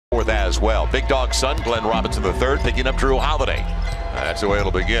as well. Big dog son, Glenn Robinson III, picking up Drew Holiday. That's the way it'll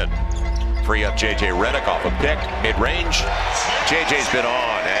begin. Free up J.J. Redick off a pick, mid-range. J.J.'s been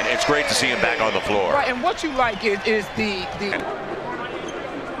on, and it's great to see him back on the floor. Right, and what you like is the.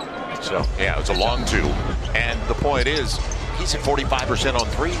 So, yeah, it was a long two. And the point is, he's at 45% on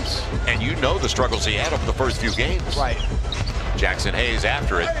threes. And you know the struggles he had over the first few games. Right. Jackson Hayes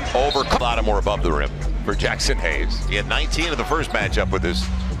after it. Over a lot more above the rim for Jackson Hayes. He had 19 in the first matchup with his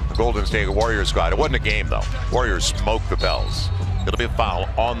Golden State Warriors squad. It wasn't a game, though. Warriors smoked the Pels. It'll be a foul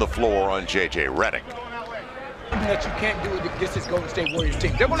on the floor on J.J. Redick. That you can't do against this Golden State Warriors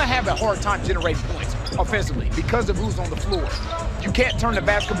team. They're going to have a hard time generating points offensively because of who's on the floor. You can't turn the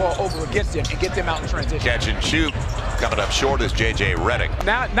basketball over against them and get them out in transition. Catch and shoot. Coming up short is J.J. Redick.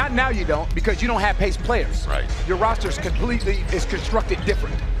 Not now you don't, because you don't have pace players. Right. Your roster is constructed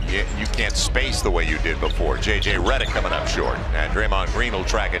different. You can't space the way you did before. J.J. Redick coming up short. And Draymond Green will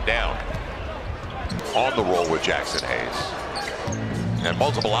track it down. On the roll with Jackson Hayes. And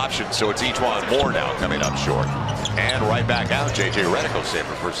multiple options, so it's each one more now coming up short. And right back out, J.J. Redick will save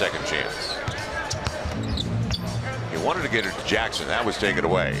it for a second chance. He wanted to get it to Jackson. That was taken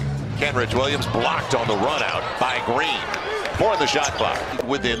away. Kenrich Williams blocked on the run out by Green. 4 on the shot clock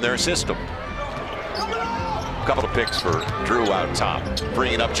within their system. A couple of picks for Drew out top.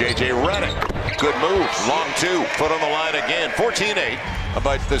 Bringing up J.J. Redick. Good move. Long two. Foot on the line again. 14-8.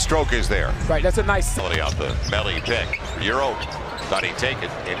 But the stroke is there. Right, that's a nice. Off the Melly pick. Euro. Thought he'd take it.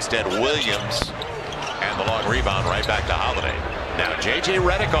 Instead, Williams. And the long rebound right back to Holiday. Now, J.J.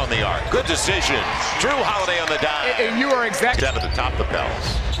 Redick on the arc. Good decision. Drew Holiday on the dive. And you are exactly. Down to the top of the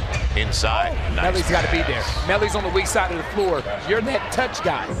Pels. Inside. Nice. Melly's got to be there. Melly's on the weak side of the floor. You're that touch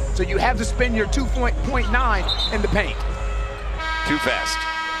guy. So you have to spend your 2.9 in the paint. Too fast.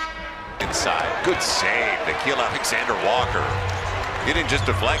 Inside. Good save. Nikhil Alexander-Walker. He didn't just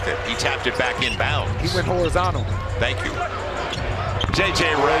deflect it. He tapped it back inbounds. He went horizontal. Thank you. J.J.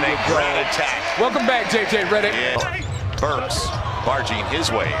 Redick, grand attack. Welcome back, J.J. Redick. Yeah. Burks barging his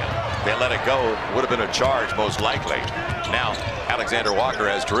way in. They let it go. Would have been a charge, most likely. Now, Alexander Walker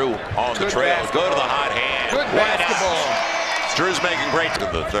has Drew on the trail. Go to the hot hand. Good basketball. Drew's making great to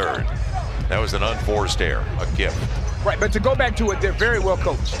the third. That was an unforced error, a gift. Right, but to go back to it, they're very well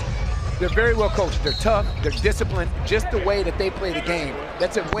coached. They're very well coached. They're tough. They're disciplined. Just the way that they play the game.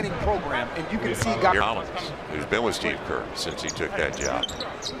 That's a winning program, and you can see guys. Collins, who's been with Steve Kerr since he took that job.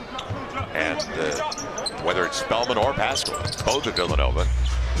 And whether it's Spellman or Pascal, both at Villanova,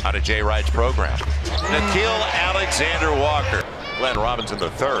 out of Jay Wright's program. Nikhil Alexander-Walker. Glenn Robinson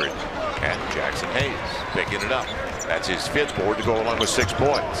III. And Jackson Hayes picking it up. That's his 5th board to go along with 6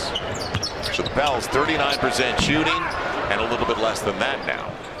 points. So the Pels 39% shooting and a little bit less than that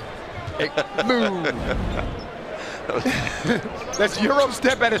now. Move. That's Euro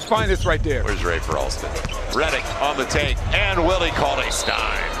step at its finest right there. Where's Ray for Alston? Redick on the take, and Willie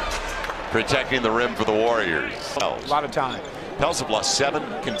Cauley-Stein protecting the rim for the Warriors. A lot of time. Pels have lost 7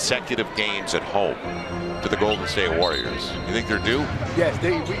 consecutive games at home to the Golden State Warriors. You think they're due? Yes,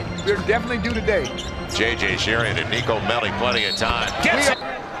 they're definitely due today. J.J. Sherian and Nico Melli plenty of time. Gets it!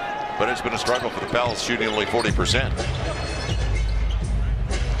 But it's been a struggle for the Pels, shooting only 40%.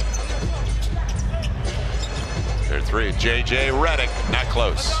 Their 3, J.J. Redick, not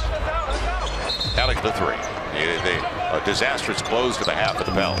close. Alex the 3. A disastrous close to the half of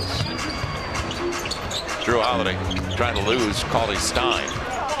the Pels. Drew Holiday trying to lose. Cauley-Stein.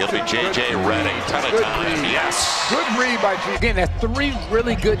 It'll be J.J. Redick. Ton of time. Yes. Good read by G. Again, that's 3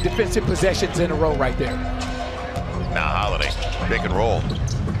 really good defensive possessions in a row right there. Now Holiday, pick and roll.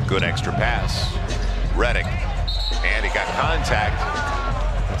 Good extra pass. Redick. And he got contact.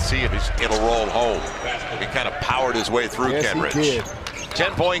 Let's see if it'll roll home. He kind of powered his way through Kenrich.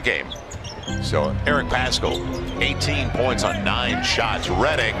 10-point game. So Eric Pascal, 18 points on 9 shots.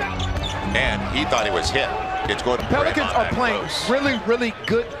 Redick, and he thought he was hit. It's going to Pelicans are playing really, really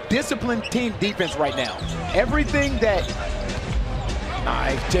good, disciplined team defense right now. Everything that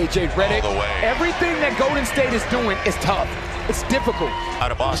J.J. Redick, everything that Golden State is doing is tough. It's difficult.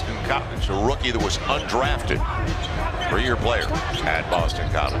 Out of Boston College, a rookie that was undrafted. 3-year player at Boston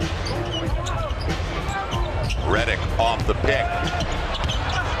College. Redick off the pick.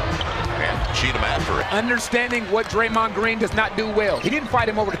 And Cheatham after it. Understanding what Draymond Green does not do well. He didn't fight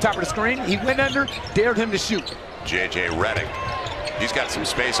him over the top of the screen. He went under, dared him to shoot. J.J. Redick. He's got some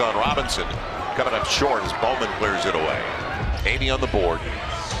space on Robinson. Coming up short as Bowman clears it away. 80 on the board.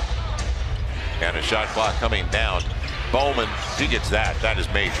 And a shot clock coming down. Bowman, if he gets that, that is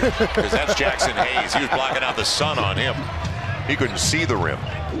major. Because that's Jackson Hayes. He was blocking out the sun on him. He couldn't see the rim.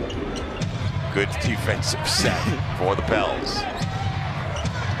 Good defensive set for the Pels.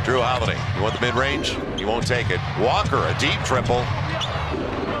 Drew Holiday, you want the mid-range? You won't take it. Walker, a deep triple.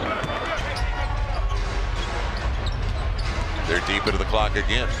 They're deep into the clock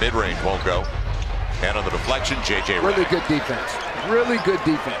again. Mid-range won't go. And on the deflection, J.J. Redick. Really good defense. Really good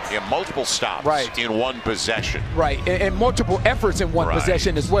defense. Yeah, multiple stops in one possession. Right, and multiple efforts in one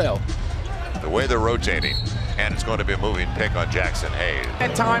possession as well. The way they're rotating, and it's going to be a moving pick on Jackson Hayes.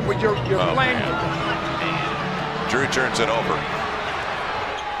 That time when you're playing. Man. Drew turns it over.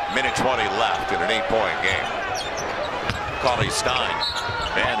 Minute 20 left in an 8-point game. Cauley Stein,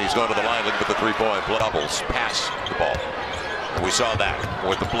 and he's going to the line looking for the three-point doubles. Pass the ball. And we saw that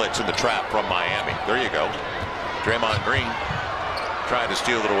with the blitz and the trap from Miami. There you go. Draymond Green trying to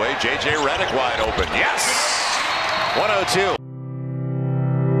steal it away. J.J. Redick wide open. Yes! 102.